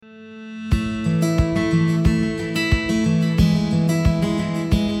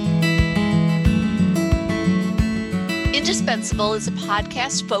Indispensable is a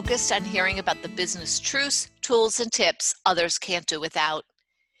podcast focused on hearing about the business truths, tools, and tips others can't do without.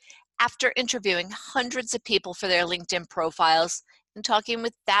 After interviewing hundreds of people for their LinkedIn profiles and talking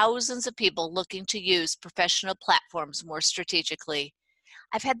with thousands of people looking to use professional platforms more strategically,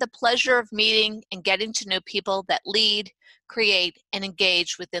 I've had the pleasure of meeting and getting to know people that lead, create, and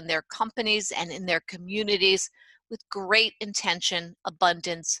engage within their companies and in their communities with great intention,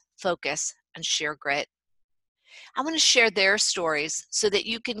 abundance, focus, and sheer grit. I want to share their stories so that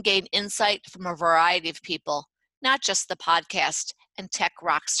you can gain insight from a variety of people, not just the podcast and tech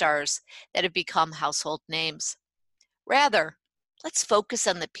rock stars that have become household names. Rather, let's focus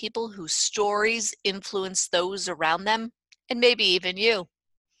on the people whose stories influence those around them, and maybe even you.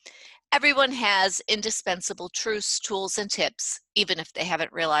 Everyone has indispensable truths, tools, and tips, even if they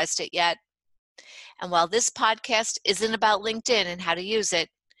haven't realized it yet. And while this podcast isn't about LinkedIn and how to use it,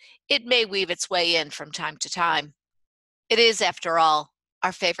 it may weave its way in from time to time. It is, after all,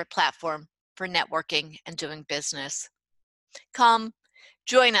 our favorite platform for networking and doing business. Come,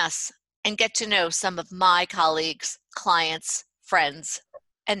 join us, and get to know some of my colleagues, clients, friends,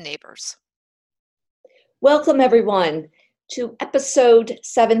 and neighbors. Welcome, everyone, to episode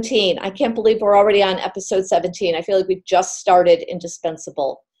 17. I can't believe we're already on episode 17. I feel like we've just started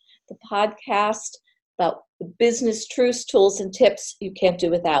Indispensable, the podcast about the business truths, tools, and tips you can't do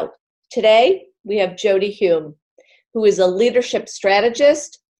without. Today, we have Jody Hume, who is a leadership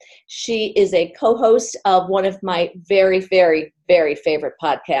strategist. She is a co-host of one of my very, very, very favorite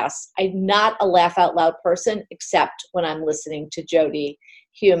podcasts. I'm not a laugh out loud person, except when I'm listening to Jody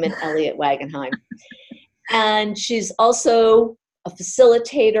Hume and Elliot Wagenheim. And she's also a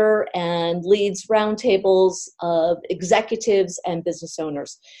facilitator and leads roundtables of executives and business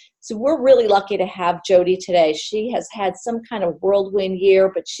owners. So we're really lucky to have Jody today. She has had some kind of whirlwind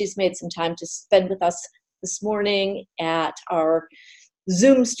year, but she's made some time to spend with us this morning at our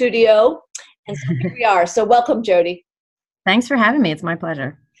Zoom studio. And so here we are. So welcome, Jody. Thanks for having me. It's my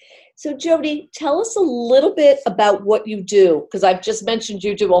pleasure. So Jody, tell us a little bit about what you do, because I've just mentioned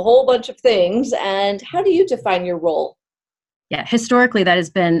you do a whole bunch of things. And how do you define your role? Yeah, historically, that has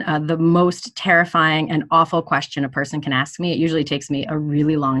been the most terrifying and awful question a person can ask me. It usually takes me a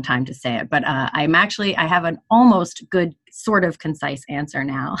really long time to say it, but I have an almost good, sort of concise answer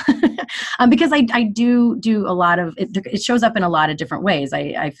now. Because I do a lot of, it shows up in a lot of different ways.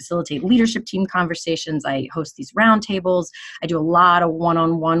 I facilitate leadership team conversations. I host these roundtables. I do a lot of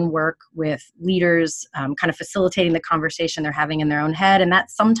one-on-one work with leaders, kind of facilitating the conversation they're having in their own head. And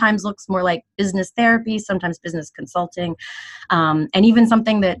that sometimes looks more like business therapy, sometimes business consulting, and even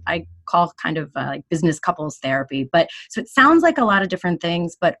something that I call kind of like business couples therapy. But so it sounds like a lot of different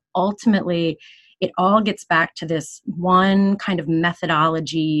things, but ultimately it all gets back to this one kind of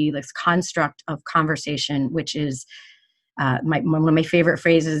methodology, this construct of conversation, which is one of my favorite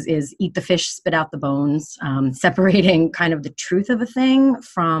phrases is eat the fish, spit out the bones, separating kind of the truth of a thing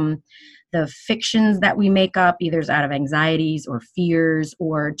from the fictions that we make up, either out of anxieties or fears,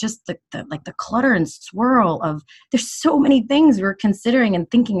 or just the clutter and swirl of there's so many things we're considering and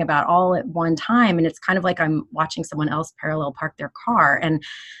thinking about all at one time. And it's kind of like I'm watching someone else parallel park their car. And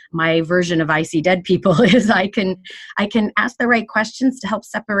my version of I See Dead People is I can ask the right questions to help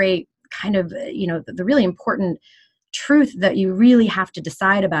separate kind of, the really important truth that you really have to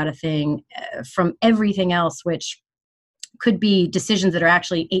decide about a thing from everything else, which could be decisions that are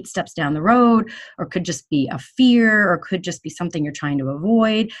actually 8 steps down the road, or could just be a fear, or could just be something you're trying to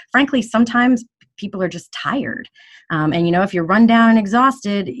avoid. Frankly, sometimes people are just tired. And if you're run down and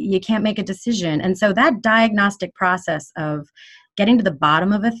exhausted, you can't make a decision. And so that diagnostic process of getting to the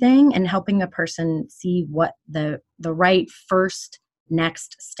bottom of a thing and helping a person see what the right first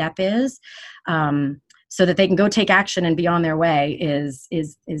next step is, so that they can go take action and be on their way is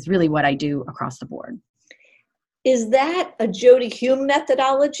really what I do across the board. Is that a Jody Hume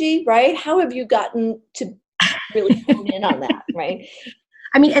methodology, right? How have you gotten to really hone in on that, right?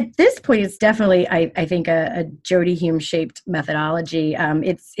 I mean, at this point, it's definitely, I think, a Jody Hume shaped methodology.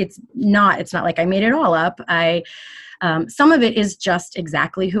 It's not like I made it all up. Some of it is just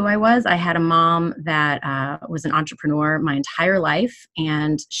exactly who I was. I had a mom that was an entrepreneur my entire life,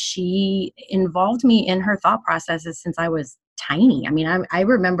 and she involved me in her thought processes since I was tiny. I mean, I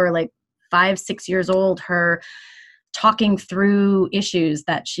remember like 5-6 years old, her talking through issues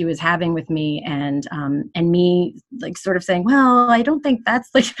that she was having with me, and me like sort of saying, well, I don't think that's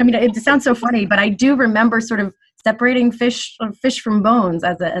like, I mean, it sounds so funny, but I do remember sort of separating fish from bones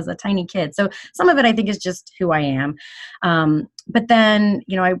as a tiny kid. So some of it I think is just who I am. But then,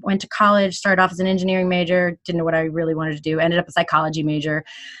 I went to college, started off as an engineering major, didn't know what I really wanted to do, ended up a psychology major.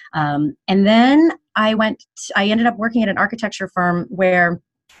 And then I ended up working at an architecture firm where,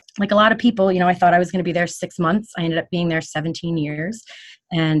 like a lot of people, I thought I was going to be there 6 months. I ended up being there 17 years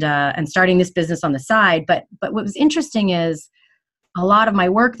and starting this business on the side. But what was interesting is a lot of my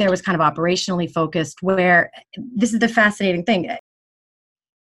work there was kind of operationally focused, where this is the fascinating thing.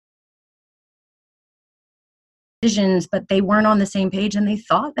 Visions, but they weren't on the same page and they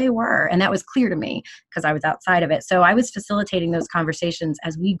thought they were. And that was clear to me because I was outside of it. So I was facilitating those conversations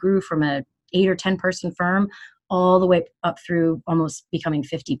as we grew from a 8 or 10 person firm all the way up through almost becoming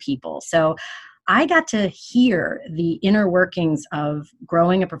 50 people. So I got to hear the inner workings of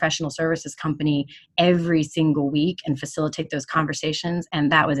growing a professional services company every single week and facilitate those conversations.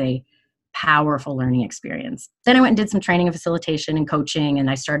 And that was a powerful learning experience. Then I went and did some training and facilitation and coaching, and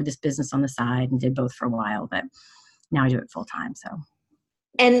I started this business on the side and did both for a while, but now I do it full time. So,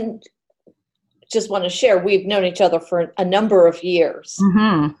 and just want to share, we've known each other for a number of years,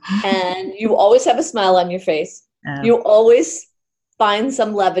 and you always have a smile on your face. You always find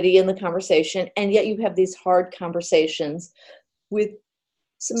some levity in the conversation, and yet you have these hard conversations with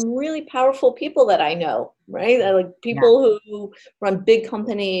some really powerful people that I know, right? Like people who run big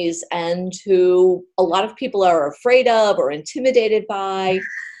companies and who a lot of people are afraid of or intimidated by.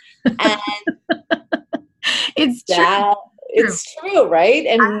 And it's true. It's true, right?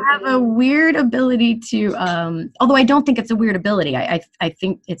 And I have a weird ability to, although I don't think it's a weird ability. I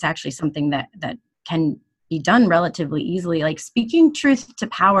think it's actually something that can be done relatively easily. Like speaking truth to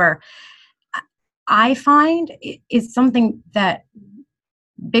power, I find is something that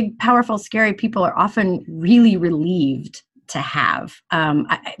big, powerful, scary people are often really relieved to have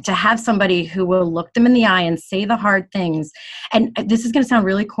somebody who will look them in the eye and say the hard things. And this is going to sound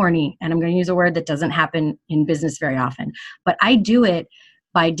really corny, and I'm going to use a word that doesn't happen in business very often, but I do it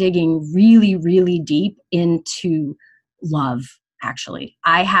by digging really, really deep into love. Actually,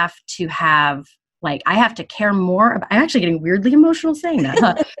 I have to care more about, I'm actually getting weirdly emotional saying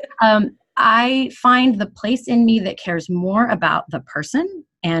that. I find the place in me that cares more about the person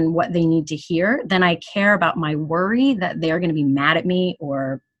and what they need to hear than I care about my worry that they're going to be mad at me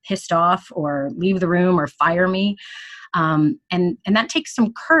or pissed off or leave the room or fire me. And that takes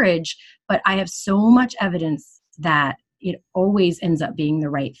some courage, but I have so much evidence that it always ends up being the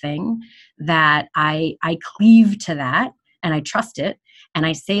right thing, that I cleave to that and I trust it and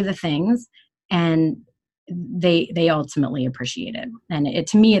I say the things, and they ultimately appreciate it. And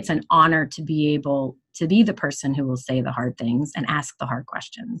to me, it's an honor to be able to be the person who will say the hard things and ask the hard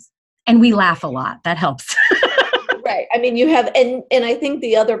questions. And we laugh a lot. That helps. Right. I mean, you have, and I think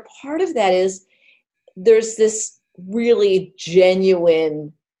the other part of that is there's this really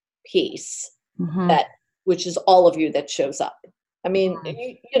genuine piece which is all of you that shows up. I mean,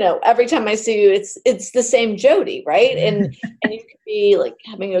 every time I see you, it's the same Jody, right? And you could be like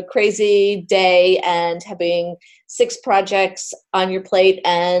having a crazy day and having 6 projects on your plate.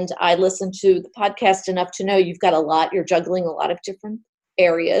 And I listen to the podcast enough to know you've got a lot. You're juggling a lot of different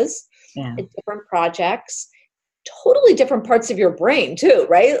areas and different projects, totally different parts of your brain too,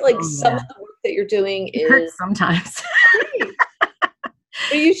 right? Like some of the work that you're doing hurts sometimes.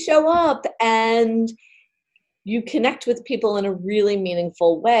 But you show up and you connect with people in a really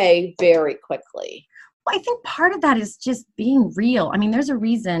meaningful way very quickly. Well, I think part of that is just being real. I mean, there's a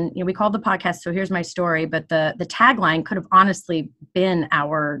reason, we called the podcast So Here's My Story, but the tagline could have honestly been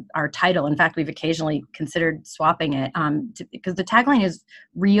our title. In fact, we've occasionally considered swapping it because the tagline is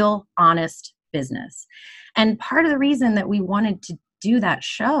real, honest business. And part of the reason that we wanted to do that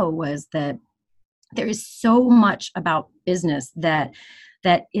show was that there is so much about business that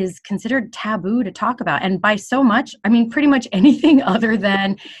is considered taboo to talk about. And by so much, I mean pretty much anything other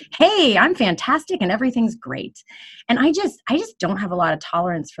than, hey, I'm fantastic and everything's great. And I just don't have a lot of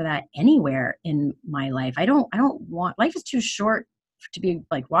tolerance for that anywhere in my life. I don't want, life is too short to be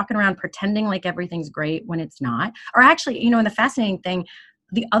like walking around pretending like everything's great when it's not. Or actually, and the fascinating thing,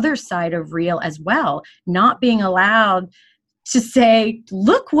 the other side of real as well, not being allowed to say,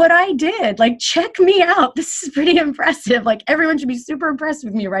 look what I did, like, check me out. This is pretty impressive. Like, everyone should be super impressed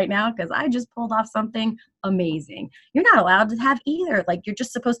with me right now because I just pulled off something amazing. You're not allowed to have either. Like, you're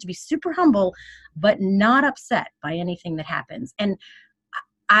just supposed to be super humble, but not upset by anything that happens. And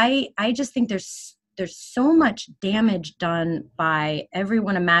I just think there's so much damage done by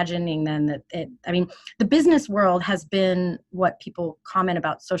everyone imagining then that the business world has been what people comment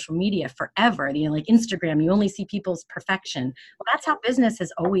about social media forever. Like Instagram, you only see people's perfection. Well, that's how business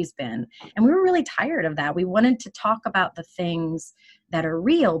has always been. And we were really tired of that. We wanted to talk about the things that are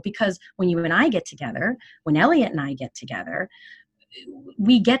real, because when you and I get together, when Elliot and I get together,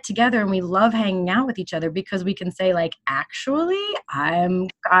 we get together and we love hanging out with each other because we can say like, actually, I'm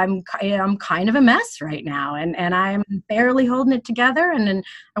kind of a mess right now, and I'm barely holding it together. And then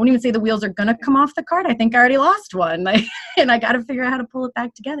I won't even say the wheels are gonna come off the cart. I think I already lost one, like, and I got to figure out how to pull it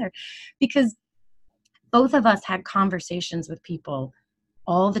back together, because both of us had conversations with people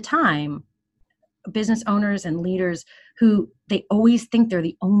all the time, business owners and leaders, who they always think they're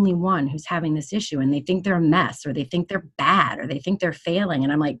the only one who's having this issue, and they think they're a mess, or they think they're bad, or they think they're failing.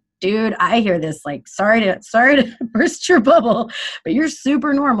 And I'm like, dude, I hear this, like, sorry to burst your bubble, but you're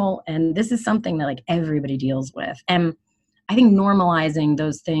super normal. And this is something that like everybody deals with. And I think normalizing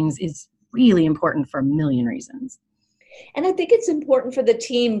those things is really important for a million reasons. And I think it's important for the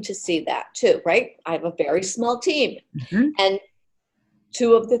team to see that too, right? I have a very small team, and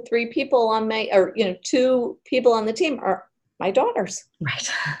two of the three people on two people on the team are my daughters.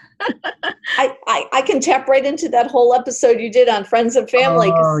 Right. I can tap right into that whole episode you did on friends and family.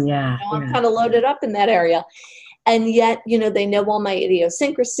 Oh, yeah. I'm kind of loaded up in that area. And yet, they know all my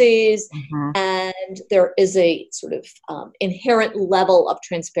idiosyncrasies, and there is a sort of inherent level of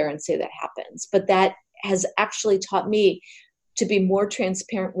transparency that happens. But that has actually taught me to be more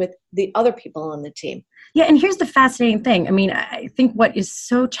transparent with the other people on the team. Yeah, and here's the fascinating thing. I mean, I think what is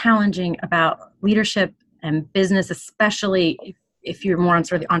so challenging about leadership and business, especially if you're more on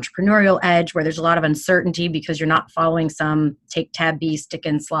sort of the entrepreneurial edge, where there's a lot of uncertainty because you're not following some take tab B, stick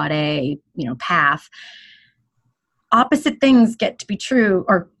in slot A, path. Opposite things get to be true,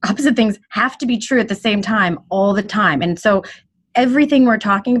 or opposite things have to be true at the same time all the time. And so everything we're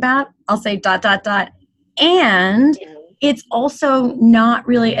talking about, I'll say ... And it's also not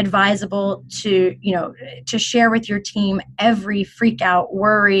really advisable to share with your team every freak out,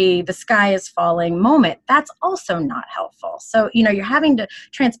 worry, the sky is falling moment. That's also not helpful. So, you're having to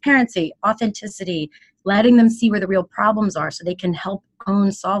transparency, authenticity, letting them see where the real problems are so they can help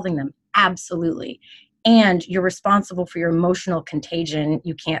own solving them. Absolutely. And you're responsible for your emotional contagion.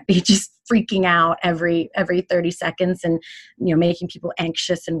 You can't be just freaking out every 30 seconds and making people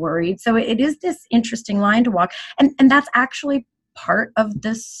anxious and worried. So it is this interesting line to walk. And that's actually part of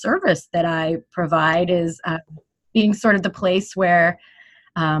the service that I provide, is being sort of the place where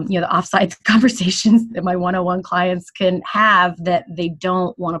the offsite conversations that my one-on-one clients can have, that they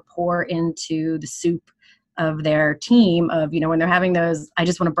don't want to pour into the soup of their team, of when they're having those I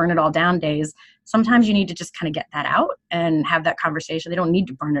just want to burn it all down days. Sometimes you need to just kind of get that out and have that conversation. They don't need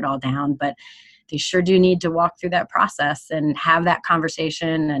to burn it all down, but they sure do need to walk through that process and have that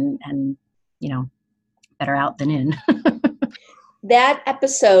conversation, and better out than in. That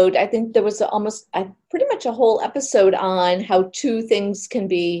episode, I think there was pretty much a whole episode on how two things can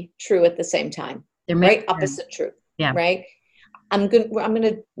be true at the same time. They're right? Opposite truth. Yeah. Right.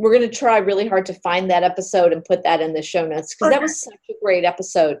 We're gonna try really hard to find that episode and put that in the show notes, because that was such a great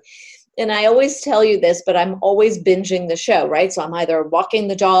episode. And I always tell you this, but I'm always binging the show, right? So I'm either walking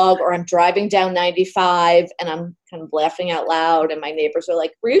the dog or I'm driving down 95 and I'm kind of laughing out loud, and my neighbors are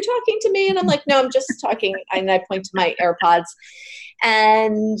like, "Were you talking to me?" And I'm like, "No, I'm just talking." And I point to my AirPods,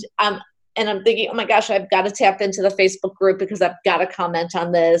 and I'm thinking, "Oh my gosh, I've got to tap into the Facebook group because I've got to comment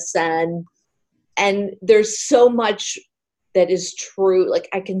on this." And there's so much that is true. Like,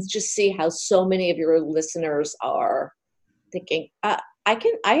 I can just see how so many of your listeners are thinking, I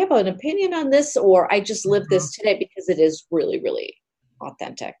have an opinion on this, or I just live this today, because it is really, really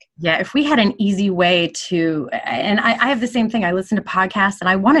authentic. Yeah. If we had an easy way to, and I have the same thing. I listen to podcasts and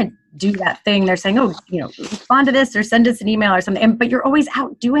I want to do that thing. They're saying, respond to this or send us an email or something. But you're always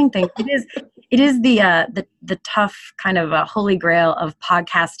out doing things. It is the tough kind of holy grail of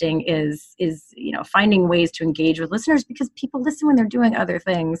podcasting is finding ways to engage with listeners, because people listen when they're doing other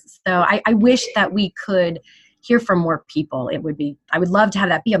things. So I wish that we could hear from more people. I would love to have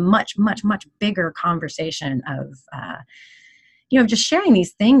that be a much, much, much bigger conversation of, just sharing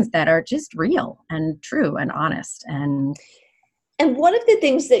these things that are just real and true and honest. And one of the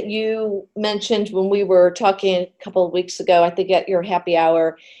things that you mentioned when we were talking a couple of weeks ago, I think at your happy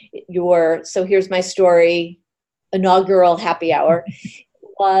hour, So Here's My Story inaugural happy hour,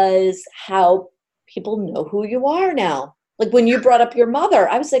 was how people know who you are now. Like, when you brought up your mother,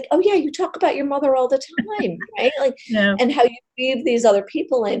 I was like, "Oh yeah, you talk about your mother all the time," right? Like, yeah. And how you weave these other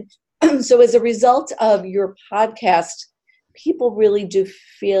people in. So as a result of your podcast, people really do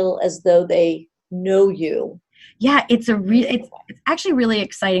feel as though they know you. Yeah, it's actually really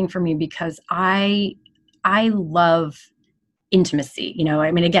exciting for me, because I love intimacy.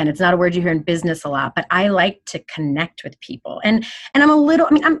 Again, it's not a word you hear in business a lot, but I like to connect with people. And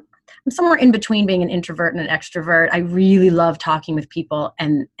I'm somewhere in between being an introvert and an extrovert. I really love talking with people,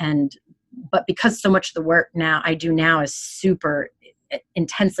 but because so much of the work I do now is super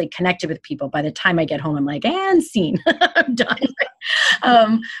intensely connected with people. By the time I get home, I'm like, and scene, I'm done.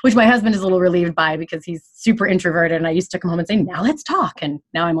 Which my husband is a little relieved by, because he's super introverted, and I used to come home and say, now let's talk. And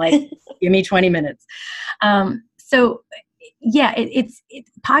now I'm like, give me 20 minutes. So yeah,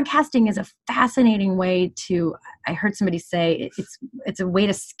 podcasting is a fascinating way to, I heard somebody say it's a way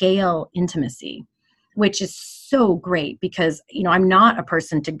to scale intimacy, which is so great, because, I'm not a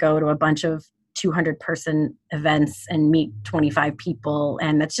person to go to a bunch of 200 person events and meet 25 people.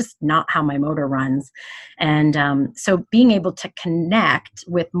 And that's just not how my motor runs. And so being able to connect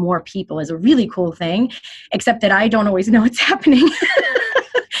with more people is a really cool thing, except that I don't always know what's happening.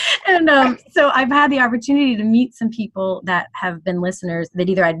 And so I've had the opportunity to meet some people that have been listeners that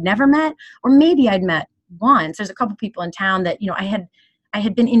either I'd never met, or maybe I'd met once. There's a couple people in town that, I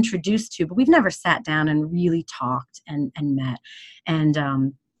had been introduced to, but we've never sat down and really talked and met.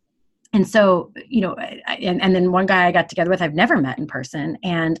 And so, and then one guy I got together with, I've never met in person.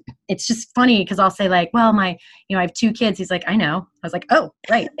 And it's just funny, because I'll say like, well, I have 2 kids. He's like, I know. I was like, oh,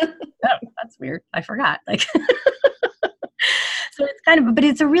 right. Oh, that's weird. I forgot. Like, so it's but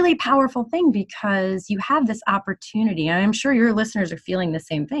it's a really powerful thing, because you have this opportunity. And I'm sure your listeners are feeling the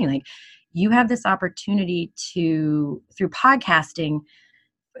same thing. Like, you have this opportunity to, through podcasting,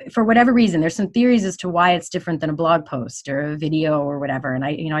 for whatever reason, there's some theories as to why it's different than a blog post or a video or whatever. And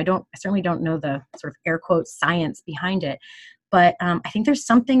I certainly don't know the sort of air quotes science behind it, but I think there's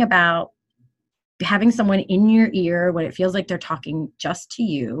something about having someone in your ear when it feels like they're talking just to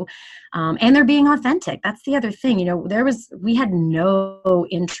you, and they're being authentic. That's the other thing. We had no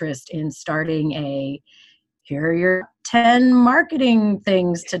interest in starting here are your 10 marketing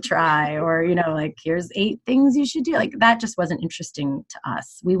things to try, or, like, here's 8 things you should do. Like, that just wasn't interesting to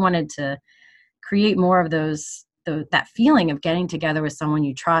us. We wanted to create more of that feeling of getting together with someone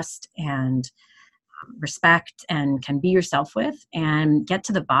you trust and respect and can be yourself with, and get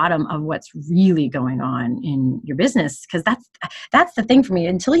to the bottom of what's really going on in your business. Because that's the thing for me.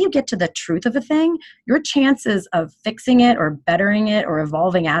 Until you get to the truth of a thing, your chances of fixing it or bettering it or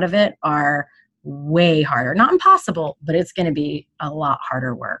evolving out of it are way harder. Not impossible, but it's going to be a lot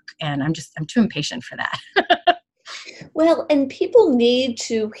harder work. And I'm too impatient for that. Well, and people need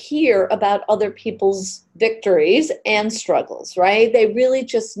to hear about other people's victories and struggles, right? They really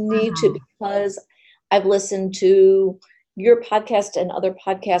just need to, because I've listened to your podcast and other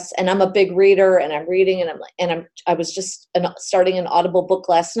podcasts, and I'm a big reader, and I'm reading, I was just starting an Audible book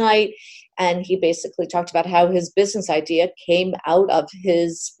last night, and he basically talked about how his business idea came out of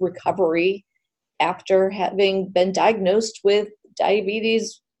his recovery after having been diagnosed with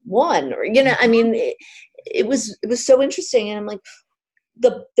diabetes 1, or, it was so interesting. And I'm like,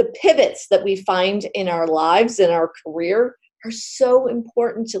 the pivots that we find in our lives, in our career, are so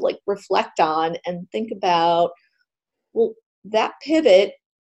important to like reflect on and think about, well, that pivot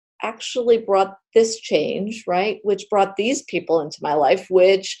actually brought this change, right? Which brought these people into my life,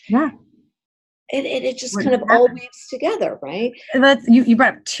 which it just kind of all weaves together, right? You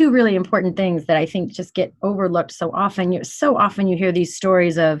brought up 2 really important things that I think just get overlooked so often. So often you hear these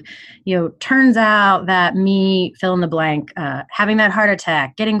stories of, turns out that me, fill in the blank, having that heart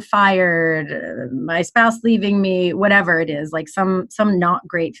attack, getting fired, my spouse leaving me, whatever it is, like some not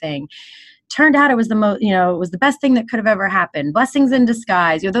great thing. Turned out it was it was the best thing that could have ever happened. Blessings in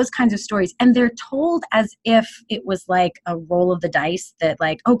disguise, those kinds of stories. And they're told as if it was like a roll of the dice that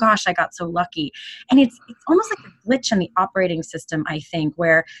like, oh gosh, I got so lucky. And it's almost like a glitch in the operating system, I think,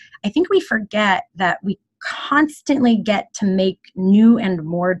 where I think we forget that we constantly get to make new and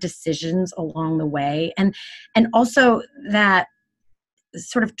more decisions along the way. And also that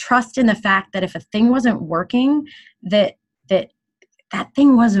sort of trust in the fact that if a thing wasn't working, that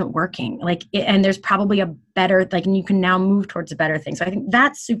thing wasn't working, and there's probably a better, and you can now move towards a better thing. So I think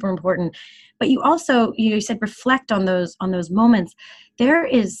that's super important. But you also, you said reflect on those moments. There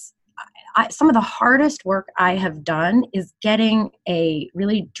is some of the hardest work I have done is getting a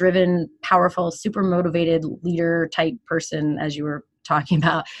really driven, powerful, super motivated leader type person, as you were talking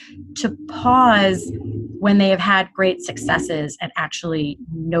about, to pause when they have had great successes and actually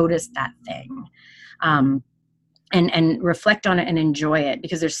notice that thing. And reflect on it and enjoy it,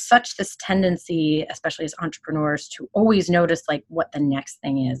 because there's such this tendency, especially as entrepreneurs, to always notice like what the next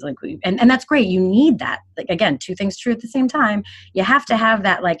thing is. And that's great. You need that. Like, again, 2 things true at the same time. You have to have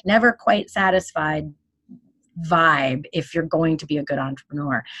that like never quite satisfied vibe if you're going to be a good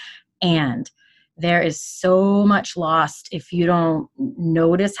entrepreneur. And there is so much lost if you don't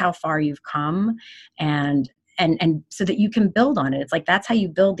notice how far you've come, and so that you can build on it. It's like, that's how you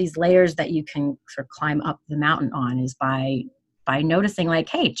build these layers that you can sort of climb up the mountain on, is by noticing like,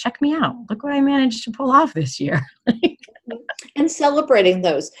 hey, check me out. Look what I managed to pull off this year. and celebrating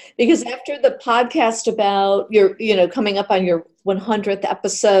those, because after the podcast about your, coming up on your 100th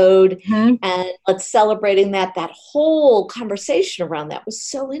episode, and let's celebrating that whole conversation around that was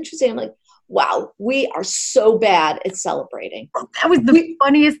so interesting. I'm like, wow, we are so bad at celebrating. That was the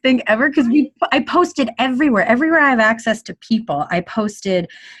funniest thing ever, because I posted everywhere I have access to people. I posted,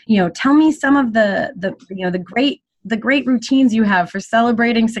 tell me some of the great routines you have for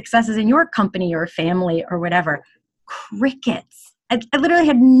celebrating successes in your company or family or whatever. Crickets. I literally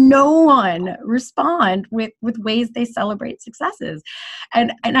had no one respond with ways they celebrate successes.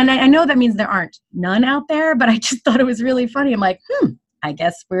 And I know that means there aren't none out there, but I just thought it was really funny. I'm like, I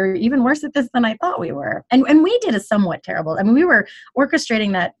guess we're even worse at this than I thought we were. And we did a somewhat terrible, we were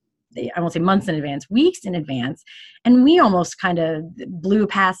orchestrating that, I won't say months in advance, weeks in advance. And we almost kind of blew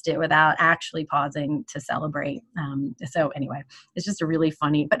past it without actually pausing to celebrate. So anyway, it's just a really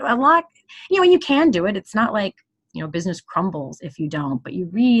funny, but a lot, and you can do it. It's not like, business crumbles if you don't, but you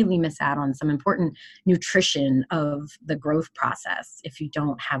really miss out on some important nutrition of the growth process if you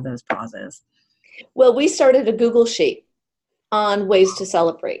don't have those pauses. Well, we started a Google Sheet on ways to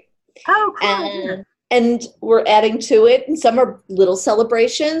celebrate. Oh, cool. And we're adding to it, and some are little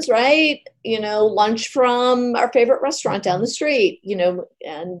celebrations, right? Lunch from our favorite restaurant down the street,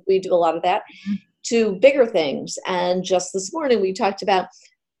 and we do a lot of that, to bigger things. And just this morning we talked about,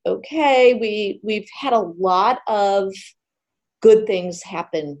 okay, we've had a lot of good things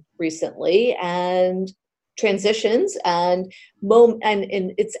happen recently, and transitions, and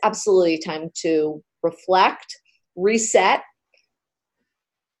it's absolutely time to reflect, reset,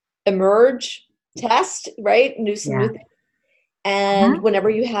 emerge, test, right? New things. And whenever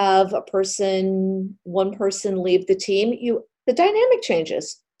you have one person leave the team, the dynamic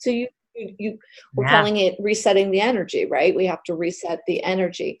changes. So we're calling it resetting the energy, right? We have to reset the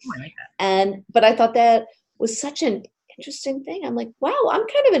energy. I like that. But I thought that was such an interesting thing. I'm like, wow, I'm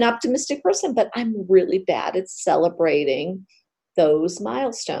kind of an optimistic person, but I'm really bad at celebrating those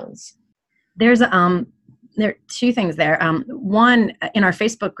milestones. There are two things there. One, in our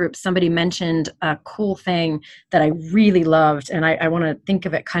Facebook group, somebody mentioned a cool thing that I really loved, and I want to think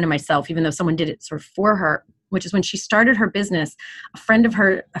of it kind of myself, even though someone did it sort of for her, which is when she started her business, a friend of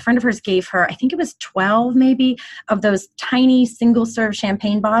hers gave her, I think it was 12 maybe, of those tiny single-serve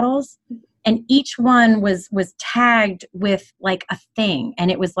champagne bottles. And each one was tagged with like a thing.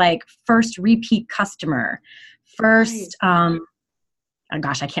 And it was like first repeat customer, first, oh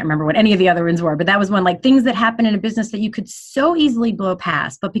gosh, I can't remember what any of the other ones were, but that was one, like things that happen in a business that you could so easily blow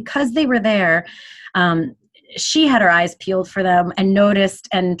past. But because they were there, she had her eyes peeled for them and noticed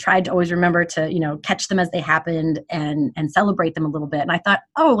and tried to always remember to, catch them as they happened and celebrate them a little bit. And I thought,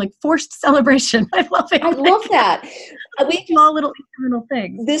 like forced celebration. I love it. I love that. Small little incremental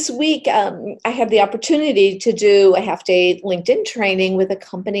things. This week, I had the opportunity to do a half-day LinkedIn training with a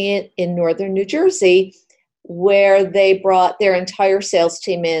company in northern New Jersey, where they brought their entire sales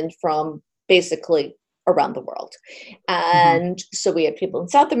team in from basically around the world. And so we had people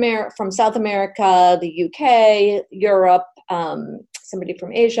in from South America, the UK, Europe, somebody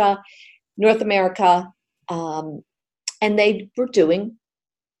from Asia, North America, and they were doing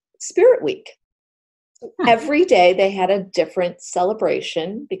Spirit Week. Every day they had a different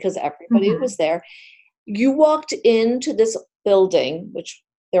celebration because everybody was there. You walked into this building, which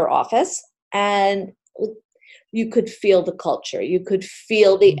their office, and you could feel the culture. You could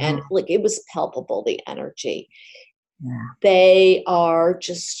feel the like it was palpable, the energy. Yeah. They are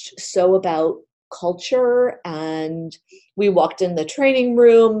just so about culture. And we walked in the training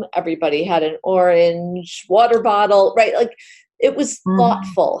room. Everybody had an orange water bottle, right? Like it was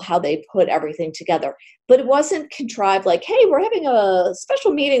thoughtful how they put everything together. But it wasn't contrived like, hey, we're having a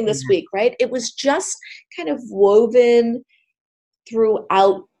special meeting this week, right? It was just kind of woven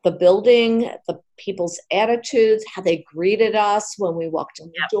throughout the building, the people's attitudes, how they greeted us when we walked in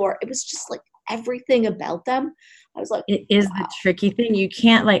the door. It was just like everything about them. I was like, it is the tricky thing. You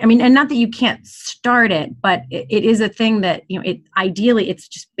can't and not that you can't start it, but it is a thing that, ideally it's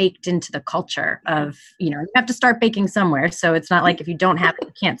just baked into the culture of, you have to start baking somewhere. So it's not like if you don't have it,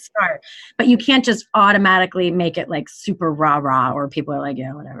 you can't start, but you can't just automatically make it like super rah, or people are like,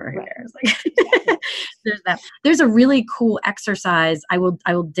 yeah, whatever, who cares? Like there's that. There's a really cool exercise. I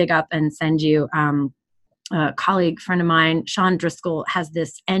will dig up and send you, a colleague friend of mine, Sean Driscoll, has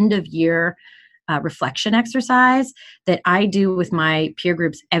this end of year reflection exercise that I do with my peer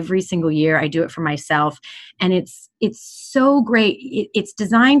groups every single year. I do it for myself, and it's so great. It's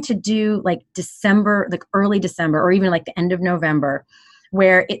designed to do like December, like early December, or even like the end of November,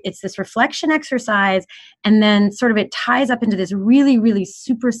 where it's this reflection exercise, and then sort of it ties up into this really, really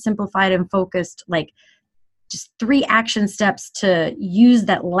super simplified and focused like just 3 action steps to use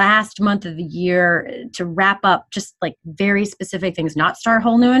that last month of the year to wrap up just like very specific things, not start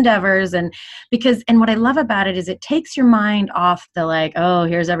whole new endeavors. And what I love about it is it takes your mind off the like, oh,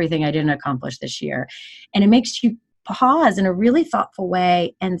 here's everything I didn't accomplish this year. And it makes you pause in a really thoughtful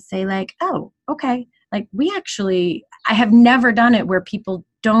way and say like, oh, okay. Like I have never done it where people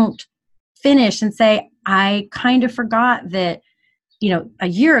don't finish and say, I kind of forgot that, a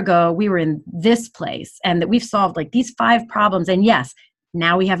year ago we were in this place and that we've solved like these 5 problems. And yes,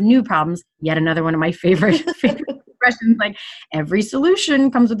 now we have new problems. Yet another one of my favorite expressions, like every solution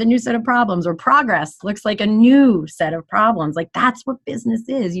comes with a new set of problems, or progress looks like a new set of problems. Like that's what business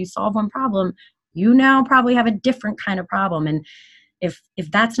is. You solve one problem, you now probably have a different kind of problem. And if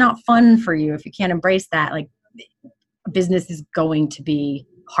that's not fun for you, if you can't embrace that, like business is going to be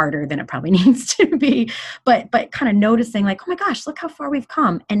harder than it probably needs to be, but kind of noticing like, oh my gosh, look how far we've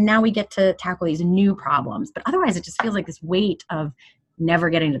come. And now we get to tackle these new problems. But otherwise it just feels like this weight of never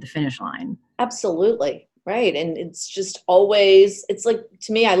getting to the finish line. Absolutely. Right. And it's just always, it's like,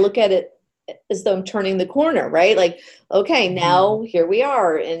 to me, I look at it as though I'm turning the corner, right? Like, okay, now here we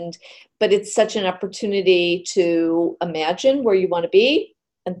are. But it's such an opportunity to imagine where you want to be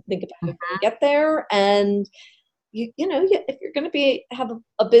and think about how to get there. And if you're going to have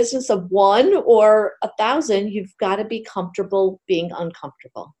a business of 1 or 1,000, you've got to be comfortable being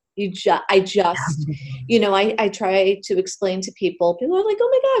uncomfortable. I try to explain to people are like, oh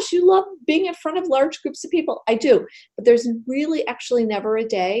my gosh, you love being in front of large groups of people. I do, but there's really actually never a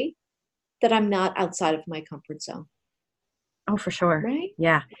day that I'm not outside of my comfort zone. Oh, for sure. Right?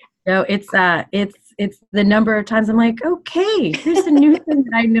 Yeah. No, it's the number of times I'm like, okay, here's a new thing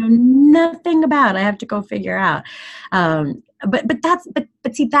that I know nothing about. I have to go figure out. But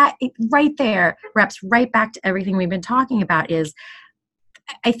see that right there wraps right back to everything we've been talking about. Is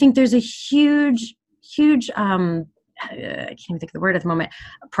I think there's a huge, I can't even think of the word at the moment,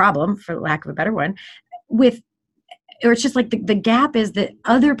 problem, for lack of a better one, or it's just like the gap is that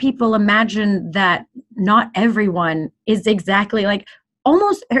other people imagine that not everyone is exactly like.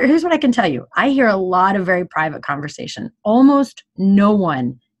 Almost, here's what I can tell you. I hear a lot of very private conversation. Almost no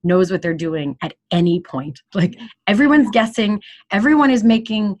one knows what they're doing at any point. Like everyone's guessing. Everyone is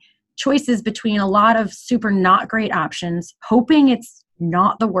making choices between a lot of super not great options, hoping it's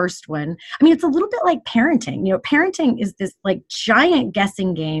not the worst one. I mean, it's a little bit like parenting. Parenting is this like giant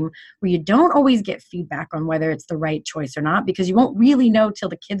guessing game where you don't always get feedback on whether it's the right choice or not, because you won't really know till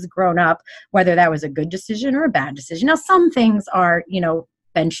the kid's grown up whether that was a good decision or a bad decision. Now, some things are,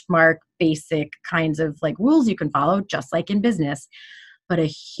 benchmark, basic kinds of like rules you can follow, just like in business. But a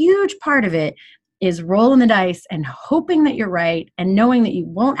huge part of it is rolling the dice and hoping that you're right and knowing that you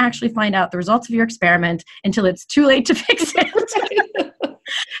won't actually find out the results of your experiment until it's too late to fix it.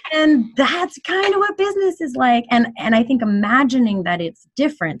 And that's kind of what business is like. And I think imagining that it's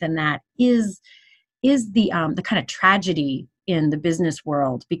different than that is the kind of tragedy in the business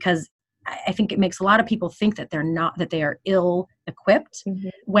world, because I think it makes a lot of people think that they are ill equipped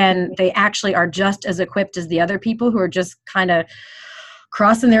when they actually are just as equipped as the other people who are just kind of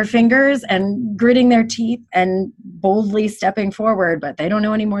crossing their fingers and gritting their teeth and boldly stepping forward, but they don't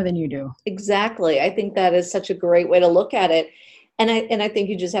know any more than you do. Exactly. I think that is such a great way to look at it. And I think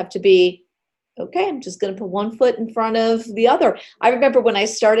you just have to be, okay, I'm just going to put one foot in front of the other. I remember when I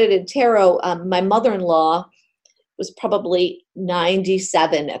started in tarot, my mother-in-law was probably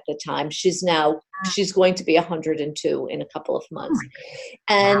 97 at the time. She's going to be 102 in a couple of months.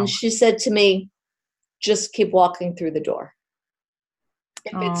 And she said to me, just keep walking through the door.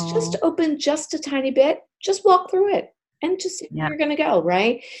 If it's just open just a tiny bit, just walk through it and just see where you're going to go,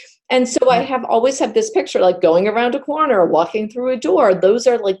 right? And so I have always had this picture, like going around a corner, walking through a door. Those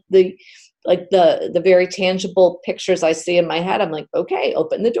are like the very tangible pictures I see in my head. I'm like, okay,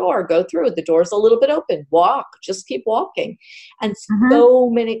 open the door, go through it. The door's a little bit open, walk, just keep walking. And so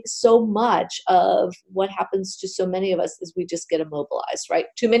much of what happens to so many of us is we just get immobilized, right?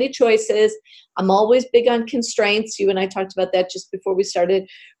 Too many choices. I'm always big on constraints. You and I talked about that just before we started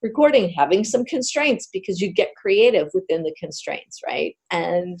recording, having some constraints, because you get creative within the constraints, right?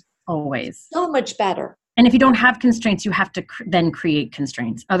 And always so much better. And if you don't have constraints, you have to then create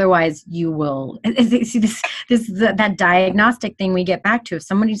constraints. Otherwise, you will see that diagnostic thing we get back to. If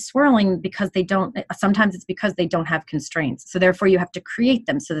somebody's swirling sometimes it's because they don't have constraints. So therefore, you have to create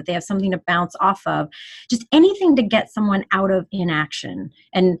them so that they have something to bounce off of. Just anything to get someone out of inaction.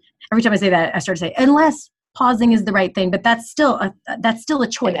 And every time I say that, I start to say, unless pausing is the right thing, but that's still a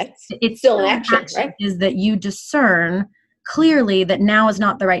choice. It's still an action, right? Is that you discern clearly that now is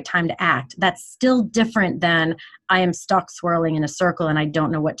not the right time to act. That's still different than I am stuck swirling in a circle and I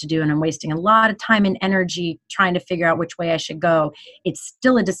don't know what to do and I'm wasting a lot of time and energy trying to figure out which way I should go. It's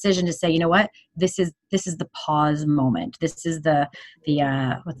still a decision to say, you know what, this is the pause moment. This is the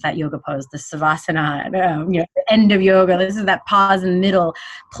what's that yoga pose? The Savasana, the end of yoga. This is that pause in the middle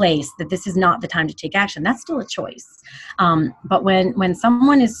place, that this is not the time to take action. That's still a choice. But when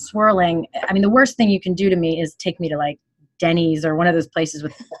someone is swirling, I mean, the worst thing you can do to me is take me to like Denny's or one of those places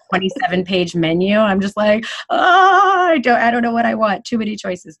with 27-page menu. I'm just like, I don't know what I want. Too many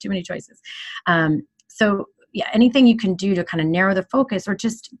choices. So yeah, anything you can do to kind of narrow the focus or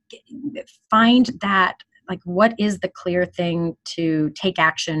just find that, like, what is the clear thing to take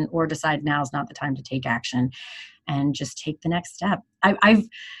action or decide now is not the time to take action, and just take the next step.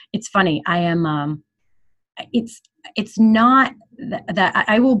 It's funny. I am, it's not that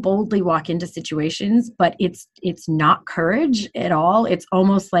I will boldly walk into situations, but it's not courage at all. It's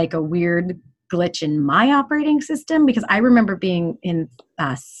almost like a weird glitch in my operating system, because I remember being in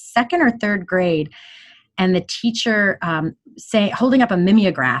second or third grade and the teacher holding up a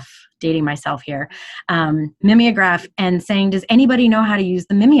mimeograph, dating myself here, mimeograph, and saying, does anybody know how to use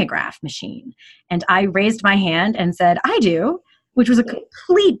the mimeograph machine? And I raised my hand and said, I do, which was a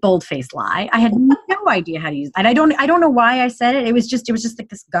complete bold-faced lie. I had no idea how to use it. And I don't know why I said it. It was just like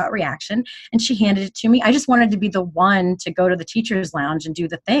this gut reaction. And she handed it to me. I just wanted to be the one to go to the teacher's lounge and do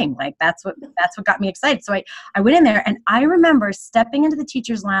the thing. Like that's what got me excited. So I went in there, and I remember stepping into the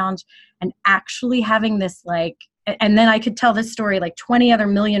teacher's lounge and actually having this like, and then I could tell this story like 20 other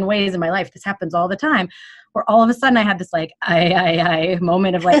million ways in my life. This happens all the time, where all of a sudden I had this like, I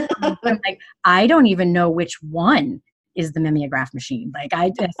moment of like, I'm like, I don't even know which one is the mimeograph machine. Like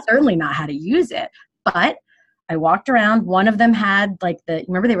I certainly not how to use it, but I walked around. One of them had like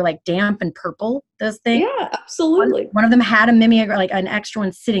remember they were like damp and purple, those things? Yeah, absolutely. One of them had a mimeograph, like an extra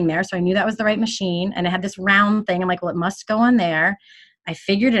one sitting there. So I knew that was the right machine. And it had this round thing. I'm like, well, it must go on there. I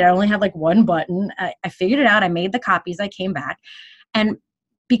figured it. I only had like one button. I figured it out. I made the copies. I came back. And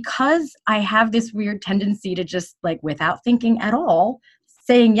because I have this weird tendency to just like, without thinking at all,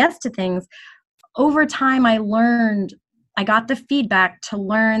 saying yes to things, over time I got the feedback to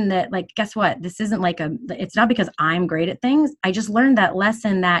learn that, like, guess what? This isn't like it's not because I'm great at things. I just learned that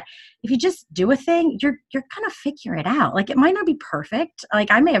lesson that if you just do a thing, you're going to figure it out. Like it might not be perfect. Like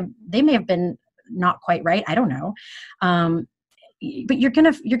they may have been not quite right. I don't know. But you're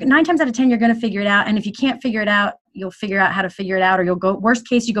 9 times out of 10, you're going to figure it out. And if you can't figure it out, you'll figure out how to figure it out, or you'll go, worst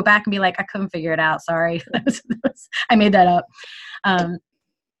case, you go back and be like, I couldn't figure it out. Sorry. I made that up.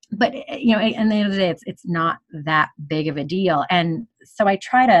 But at the end of the day, it's not that big of a deal. And so I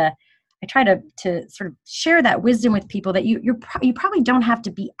try to sort of share that wisdom with people, that you probably don't have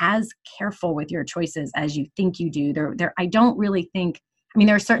to be as careful with your choices as you think you do. I don't really think,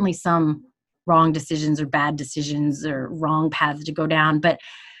 there are certainly some wrong decisions or bad decisions or wrong paths to go down, but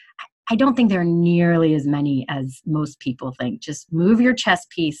I don't think there are nearly as many as most people think. Just move your chess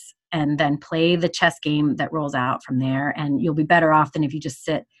piece and then play the chess game that rolls out from there, and you'll be better off than if you just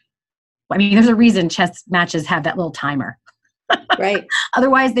sit. There's a reason chess matches have that little timer. Right.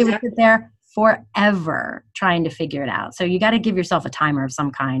 Otherwise, they would sit there forever trying to figure it out. So you got to give yourself a timer of some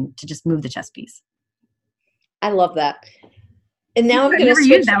kind to just move the chess piece. I love that. And now I'm going to never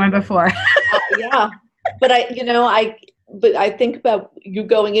used that one before. Yeah. But I think about you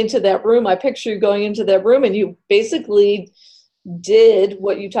going into that room. I picture you going into that room, and you basically did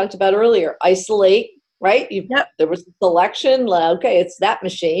what you talked about earlier, isolate. Right? Yep. There was a selection. Okay, it's that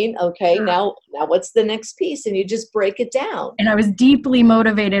machine. Okay, now what's the next piece? And you just break it down. And I was deeply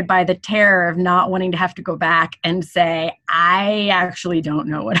motivated by the terror of not wanting to have to go back and say, I actually don't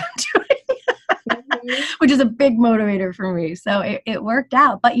know what I'm doing, which is a big motivator for me. So it worked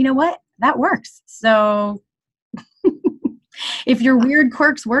out. But you know what? That works. So if your weird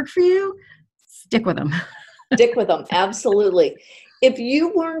quirks work for you, stick with them. Stick with them. Absolutely. If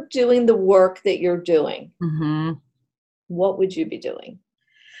you weren't doing the work that you're doing, what would you be doing?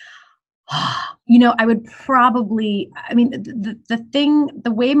 I would probably, the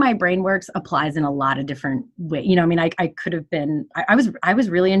way my brain works applies in a lot of different ways. I could have been, I was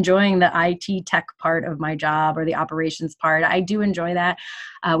really enjoying the IT tech part of my job, or the operations part. I do enjoy that.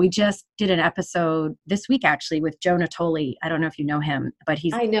 We just did an episode this week, actually, with Joe Natoli. I don't know if you know him, but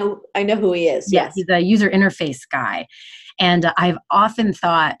I know who he is. Yes. He's a user interface guy. And I've often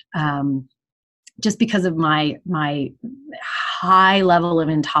thought, just because of my high level of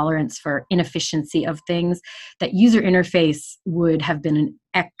intolerance for inefficiency of things, that user interface would have been an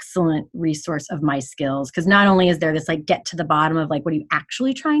excellent resource of my skills. Because not only is there this like get to the bottom of like, what are you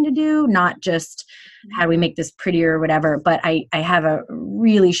actually trying to do? Not just how do we make this prettier or whatever, but I have a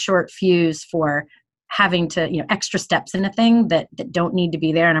really short fuse for having to, extra steps in a thing that don't need to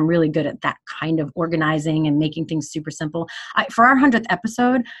be there. And I'm really good at that kind of organizing and making things super simple. For our 100th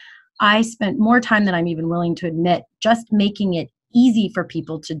episode, I spent more time than I'm even willing to admit just making it easy for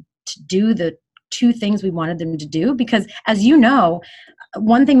people to do the two things we wanted them to do. Because as you know,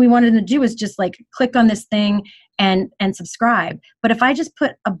 one thing we wanted them to do was just like click on this thing and subscribe. But if I just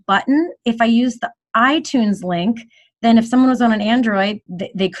put a button, if I use the iTunes link, then if someone was on an Android,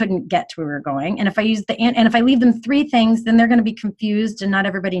 they couldn't get to where we were going. And if I use and if I leave them 3 things, then they're going to be confused and not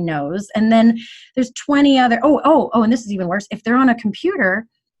everybody knows. And then there's 20 other, and this is even worse. If they're on a computer,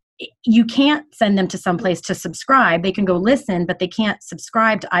 you can't send them to someplace to subscribe. They can go listen, but they can't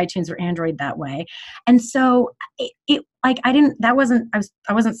subscribe to iTunes or Android that way. And so I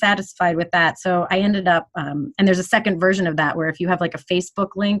wasn't satisfied with that. So I ended up, and there's a second version of that where if you have like a Facebook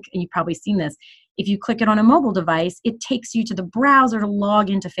link, and you've probably seen this, if you click it on a mobile device, it takes you to the browser to log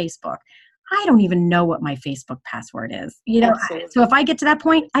into Facebook. I don't even know what my Facebook password is, So if I get to that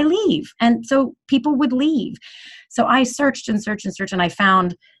point, I leave. And so people would leave. So I searched and searched and searched, and I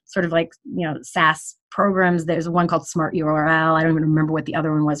found sort of like, SaaS programs. There's one called Smart URL. I don't even remember what the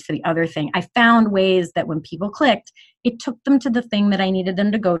other one was for the other thing. I found ways that when people clicked, it took them to the thing that I needed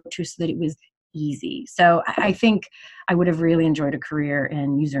them to go to so that it was easy. So I think I would have really enjoyed a career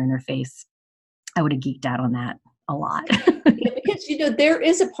in user interface. I would have geeked out on that a lot. Because, there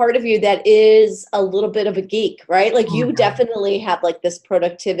is a part of you that is a little bit of a geek, right? Like you definitely have like this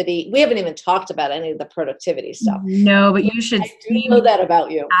productivity. We haven't even talked about any of the productivity stuff. No, but you should know that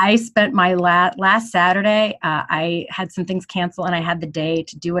about you. I spent my last Saturday, I had some things cancel and I had the day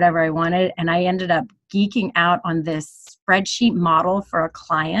to do whatever I wanted. And I ended up geeking out on this spreadsheet model for a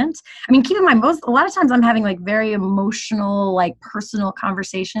client. I mean, keep in mind, a lot of times I'm having like very emotional, like personal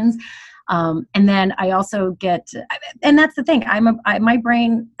conversations. And then I also get, and that's the thing, my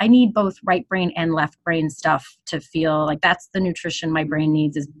brain, I need both right brain and left brain stuff to feel like that's the nutrition my brain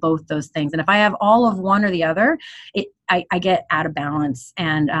needs, is both those things. And if I have all of one or the other, I get out of balance.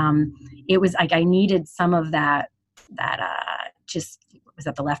 And it was like I needed some of that was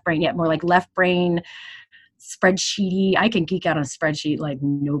that the left brain? Yeah, more like left brain spreadsheety. I can geek out on a spreadsheet like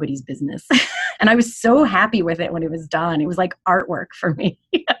nobody's business. And I was so happy with it when it was done. It was like artwork for me.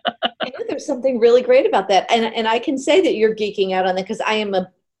 I know there's something really great about that. And I can say that you're geeking out on that because I am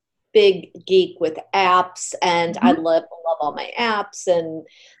a big geek with apps, and I love all my apps. And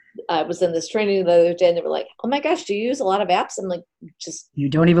I was in this training the other day and they were like, oh my gosh, do you use a lot of apps? I'm like, you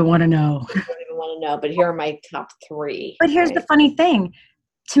don't even want to know. I don't even want to know, but here are my top 3. But here's the funny thing.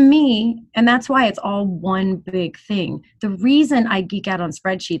 To me, and that's why it's all one big thing, the reason I geek out on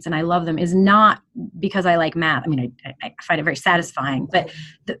spreadsheets and I love them is not because I like math. I mean, I find it very satisfying, but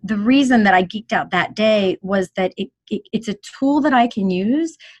the reason that I geeked out that day was that it's a tool that I can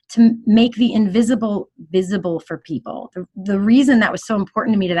use to make the invisible visible for people. The reason that was so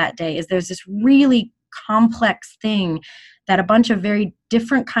important to me to that day is there's this really complex thing that a bunch of very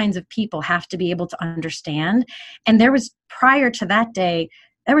different kinds of people have to be able to understand. And there was, prior to that day,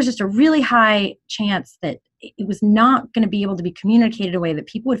 there was just a really high chance that it was not going to be able to be communicated in a way that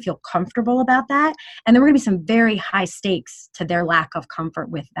people would feel comfortable about that. And there were going to be some very high stakes to their lack of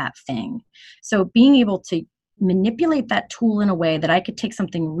comfort with that thing. So being able to manipulate that tool in a way that I could take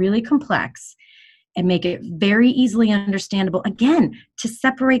something really complex and make it very easily understandable, again, to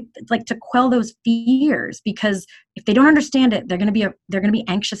separate, like to quell those fears, because if they don't understand it, they're going to be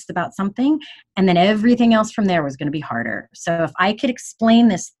anxious about something, and then everything else from there was going to be harder. So if I could explain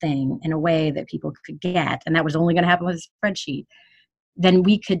this thing in a way that people could get, and that was only going to happen with a spreadsheet, then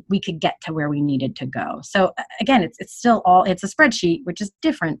we could get to where we needed to go. So again, it's still it's a spreadsheet, which is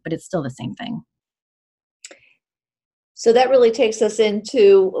different, but it's still the same thing. So that really takes us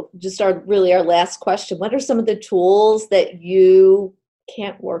into just our last question. What are some of the tools that you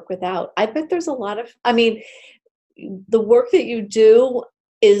can't work without? I bet there's a lot of, the work that you do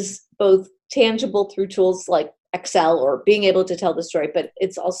is both tangible through tools like Excel or being able to tell the story, but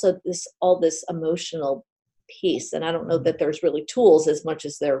it's also all this emotional piece. And I don't know that there's really tools as much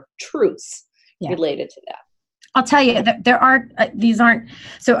as there are truths related to that. I'll tell you that there are, these aren't,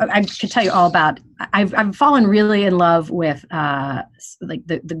 so I could tell you all about, I've fallen really in love with like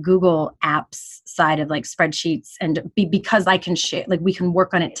the Google Apps side of like spreadsheets, and because I can share, like we can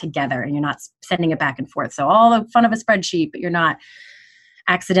work on it together and you're not sending it back and forth. So all the fun of a spreadsheet, but you're not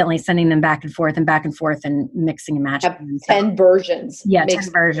accidentally sending them back and forth and mixing and matching. Have 10 versions. Yeah,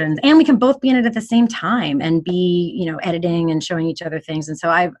 10 versions. And we can both be in it at the same time and be, editing and showing each other things. And so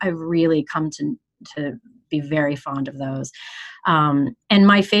I've really come to be very fond of those. And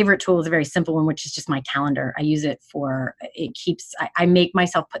my favorite tool is a very simple one, which is just my calendar. I use it I make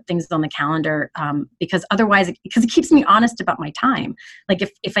myself put things on the calendar because it keeps me honest about my time. Like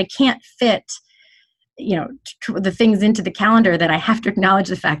if I can't fit, the things into the calendar, then I have to acknowledge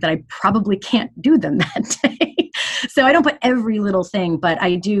the fact that I probably can't do them that day. So I don't put every little thing, but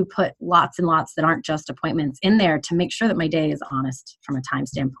I do put lots and lots that aren't just appointments in there to make sure that my day is honest from a time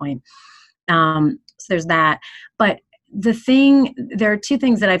standpoint. So there's that. But there are two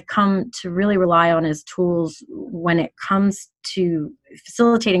things that I've come to really rely on as tools when it comes to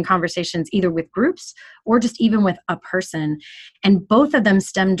facilitating conversations, either with groups or just even with a person. And both of them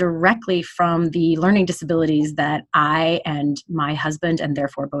stem directly from the learning disabilities that I and my husband, and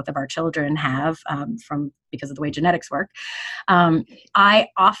therefore both of our children, have because of the way genetics work. I'm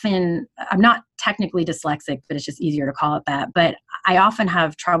not technically dyslexic, but it's just easier to call it that. But I often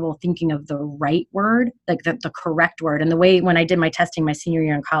have trouble thinking of the right word, like the correct word. And the way when I did my testing my senior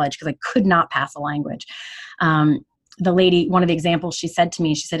year in college, because I could not pass a language, the lady, one of the examples she said to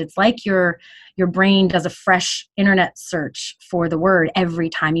me, she said, it's like your brain does a fresh internet search for the word every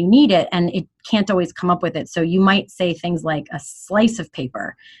time you need it, and it can't always come up with it. So you might say things like a slice of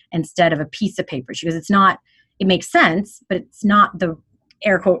paper instead of a piece of paper. She goes, it makes sense, but it's not the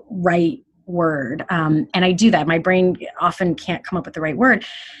air quote right word. And I do that. My brain often can't come up with the right word.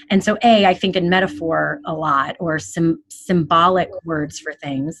 And so I think in metaphor a lot, or symbolic words for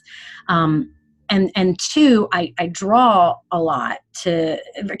things. And two, I draw a lot to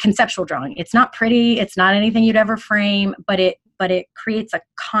conceptual drawing. It's not pretty. It's not anything you'd ever frame, but it creates a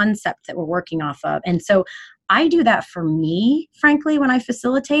concept that we're working off of. And so I do that for me, frankly, when I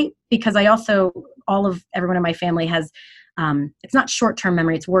facilitate, because everyone in my family has, it's not short-term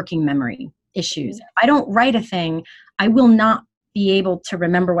memory, it's working memory issues. If I don't write a thing, I will not be able to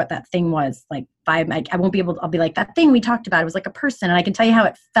remember what that thing was. I won't be able to, I'll be like, that thing we talked about, it was like a person, and I can tell you how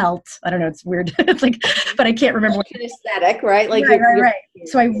it felt. I don't know, it's weird. It's but I can't remember. An aesthetic, right? Right.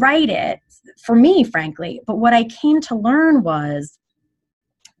 So I write it for me, frankly. But what I came to learn was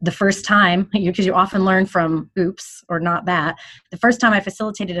the first time, because you often learn from oops or not that, the first time I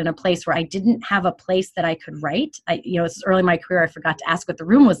facilitated in a place where I didn't have a place that I could write. It's early in my career, I forgot to ask what the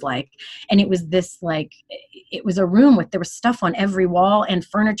room was like. And it was it was a room there was stuff on every wall and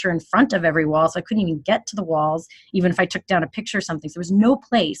furniture in front of every wall. So I couldn't even get to the walls, even if I took down a picture or something. So there was no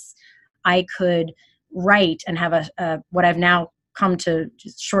place I could write and have what I've now come to,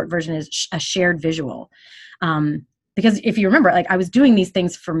 just short version, is a shared visual. Because if you remember, I was doing these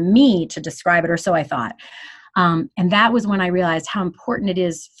things for me to describe it, or so I thought. And that was when I realized how important it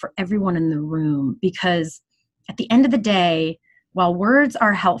is for everyone in the room, because at the end of the day, while words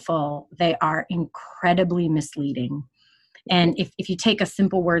are helpful, they are incredibly misleading. And if you take a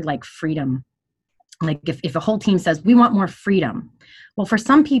simple word like freedom, if a whole team says, we want more freedom. Well, for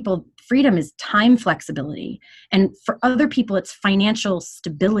some people, freedom is time flexibility. And for other people, it's financial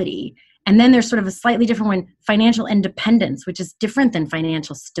stability. And then there's sort of a slightly different one, financial independence, which is different than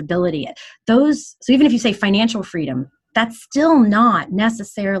financial stability. So even if you say financial freedom, that's still not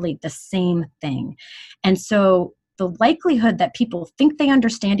necessarily the same thing. And so the likelihood that people think they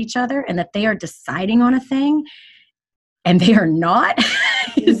understand each other and that they are deciding on a thing and they are not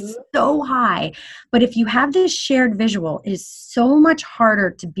is so high. But if you have this shared visual, it is so much harder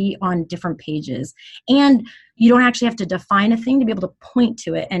to be on different pages. And you don't actually have to define a thing to be able to point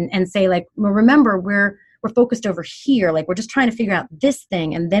to it and say, well, remember, we're focused over here. We're just trying to figure out this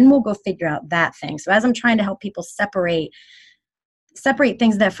thing, and then we'll go figure out that thing. So as I'm trying to help people separate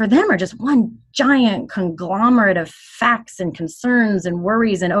things that for them are just one giant conglomerate of facts and concerns and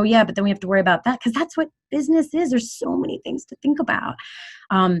worries, and but then we have to worry about that, because that's what business is. There's so many things to think about.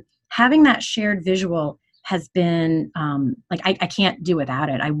 Having that shared visual has been I can't do without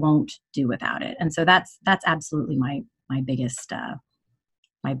it. I won't do without it. And so that's absolutely my biggest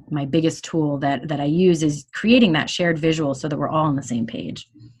my biggest tool that I use, is creating that shared visual so that we're all on the same page.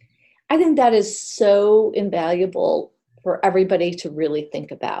 I think that is so invaluable for everybody to really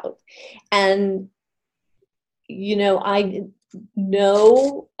think about. And I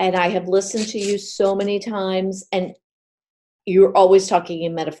know, and I have listened to you so many times, and you're always talking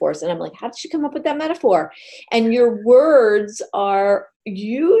in metaphors. And I'm like, how did you come up with that metaphor? And your words are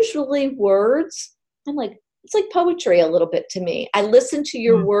usually words. I'm like, it's like poetry a little bit to me. I listen to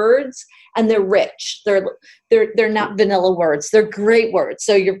your words and they're rich. They're not vanilla words. They're great words.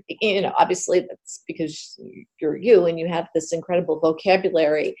 So obviously that's because you're you and you have this incredible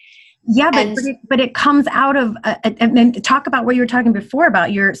vocabulary. Yeah, but it comes out of, and talk about what you were talking before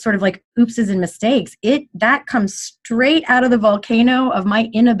about your sort of like oopses and mistakes. That comes straight out of the volcano of my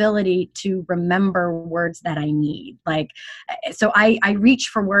inability to remember words that I need. Like, so I reach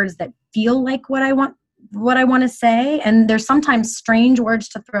for words that feel like what I want to say. And there's sometimes strange words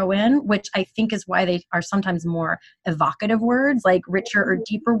to throw in, which I think is why they are sometimes more evocative words, like richer or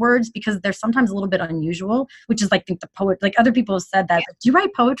deeper words, because they're sometimes a little bit unusual, which is like, I think the poet, like other people have said that. Like, do you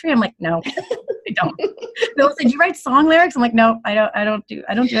write poetry? I'm like, no, I don't. They'll say, do you write song lyrics? I'm like, no, I don't do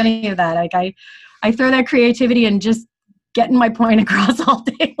any of that. Like I throw that creativity and just getting my point across all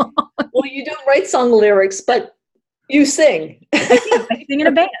day long. Well, you don't write song lyrics, but you sing. I sing in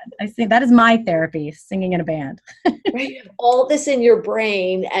a band. That is my therapy, singing in a band. Right? You have all this in your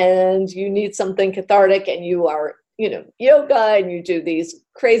brain and you need something cathartic, and you are, yoga, and you do these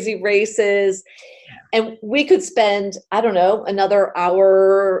crazy races. And we could spend, I don't know, another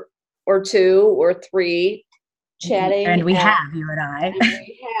hour or 2 or 3 chatting. And we have, you and I.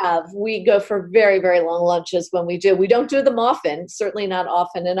 We go for very, very long lunches when we do. We don't do them often, certainly not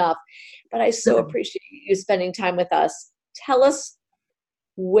often enough. But I so appreciate you spending time with us. Tell us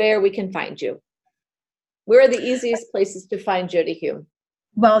where we can find you. Where are the easiest places to find Jodi Hume?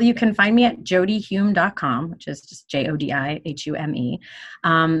 Well, you can find me at jodihume.com, which is just JODIHUME.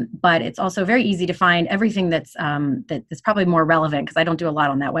 But it's also very easy to find everything that's probably more relevant, because I don't do a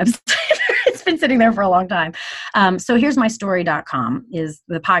lot on that website. It's been sitting there for a long time. So here's my story.com is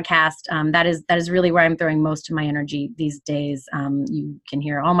the podcast. That is really where I'm throwing most of my energy these days. You can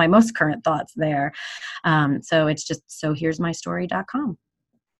hear all my most current thoughts there. So it's just here'smystory.com.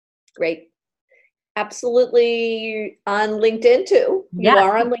 Great. Absolutely. On LinkedIn too. You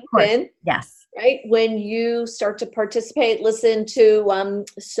are on LinkedIn. Yes. Right. When you start to participate, listen to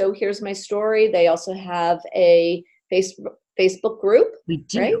So Here's My Story. They also have a Facebook group. We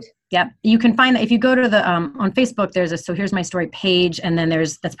do. Right? Yep. You can find that if you go to the on Facebook, there's a So Here's My Story page, and then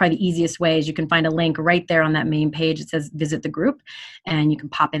that's probably the easiest way is you can find a link right there on that main page. It says visit the group, and you can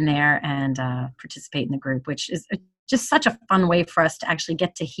pop in there and participate in the group, which is just such a fun way for us to actually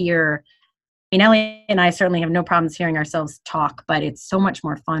get to hear. I mean, Ellie and I certainly have no problems hearing ourselves talk, but it's so much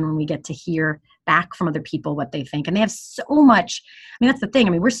more fun when we get to hear back from other people what they think. And they have so much, I mean, that's the thing.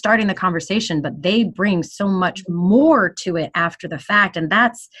 I mean, we're starting the conversation, but they bring so much more to it after the fact. And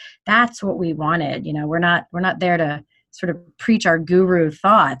that's what we wanted. We're not there to sort of preach our guru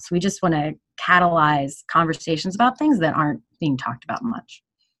thoughts. We just want to catalyze conversations about things that aren't being talked about much.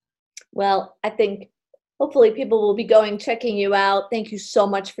 Well, I think hopefully people will be checking you out. Thank you so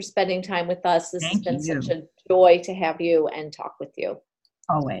much for spending time with us. This has been such a joy to have you and talk with you.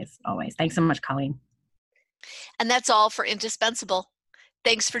 Always, always. Thanks so much, Colleen. And that's all for Indispensable.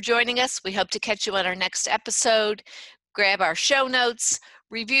 Thanks for joining us. We hope to catch you on our next episode. Grab our show notes,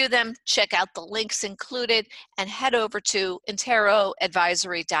 review them, check out the links included, and head over to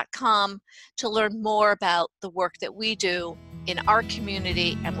interoadvisory.com to learn more about the work that we do in our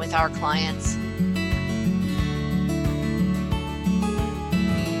community and with our clients.